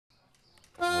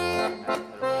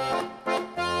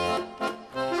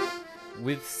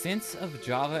With scents of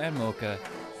Java and mocha,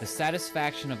 the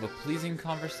satisfaction of a pleasing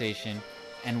conversation,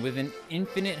 and with an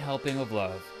infinite helping of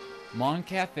love, Mon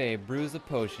Café brews a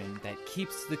potion that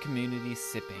keeps the community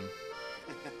sipping.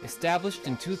 Established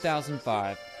in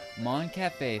 2005, Mon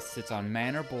Café sits on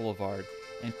Manor Boulevard,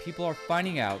 and people are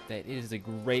finding out that it is a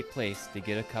great place to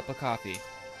get a cup of coffee.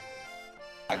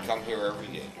 I come here every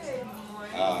day.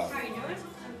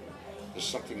 There's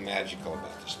something magical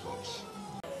about this place.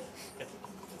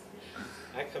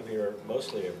 I come here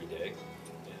mostly every day,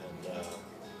 and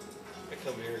I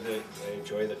come here to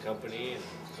enjoy the company and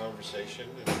conversation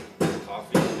and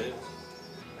coffee too.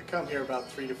 I come here about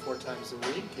 3 to 4 times a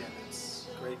week, and it's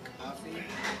great coffee.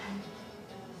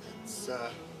 It's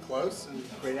close and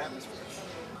great atmosphere.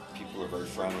 People are very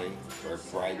friendly, very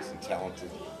bright and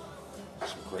talented.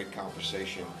 Some great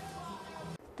conversation.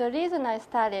 The reason I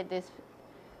started this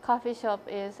coffee shop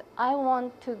is I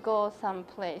want to go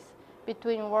someplace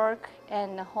between work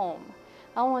and home.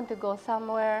 I want to go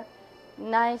somewhere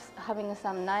nice, having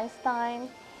some nice time,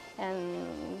 and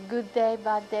good day,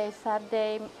 bad day, sad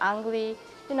day, angry.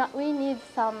 You know, we need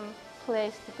some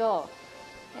place to go.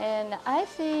 And I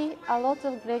see a lot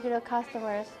of regular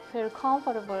customers feel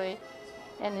comfortably,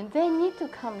 and they need to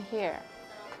come here.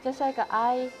 Just like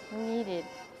I needed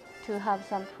to have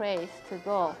some place to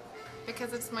go.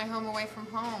 Because it's my home away from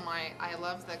home. I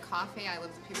love the coffee, I love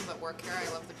the people that work here,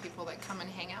 I love the people that come and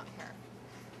hang out here.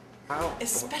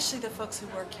 Especially the folks who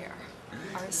work here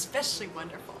are especially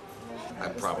wonderful. I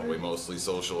probably mostly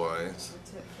socialize.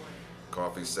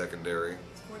 Coffee's secondary.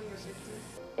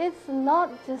 It's not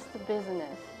just a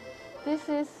business. This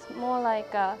is more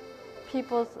like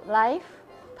people's life,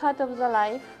 part of the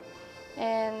life,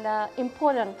 and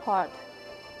important part.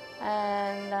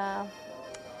 And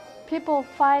people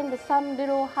find some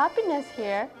little happiness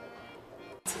here.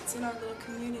 It's in our little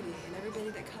community, and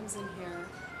everybody that comes in here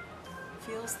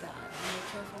feels that, and we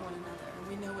care for one another, and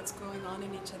we know what's going on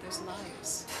in each other's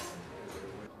lives.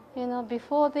 You know,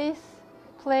 before this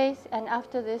place and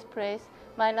after this place,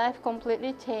 my life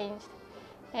completely changed,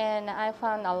 and I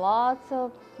found a lot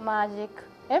of magic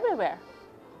everywhere.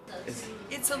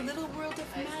 It's a little world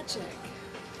of magic.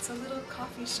 It's a little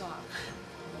coffee shop.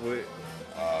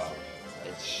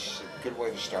 It's a good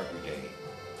way to start your day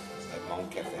at Mon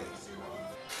Café.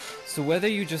 So whether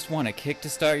you just want a kick to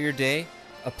start your day,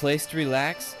 a place to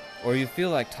relax, or you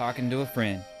feel like talking to a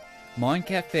friend, Mon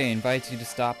Café invites you to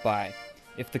stop by.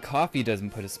 If the coffee doesn't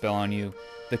put a spell on you,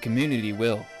 the community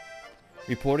will.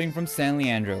 Reporting from San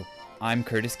Leandro, I'm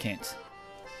Curtis Kent.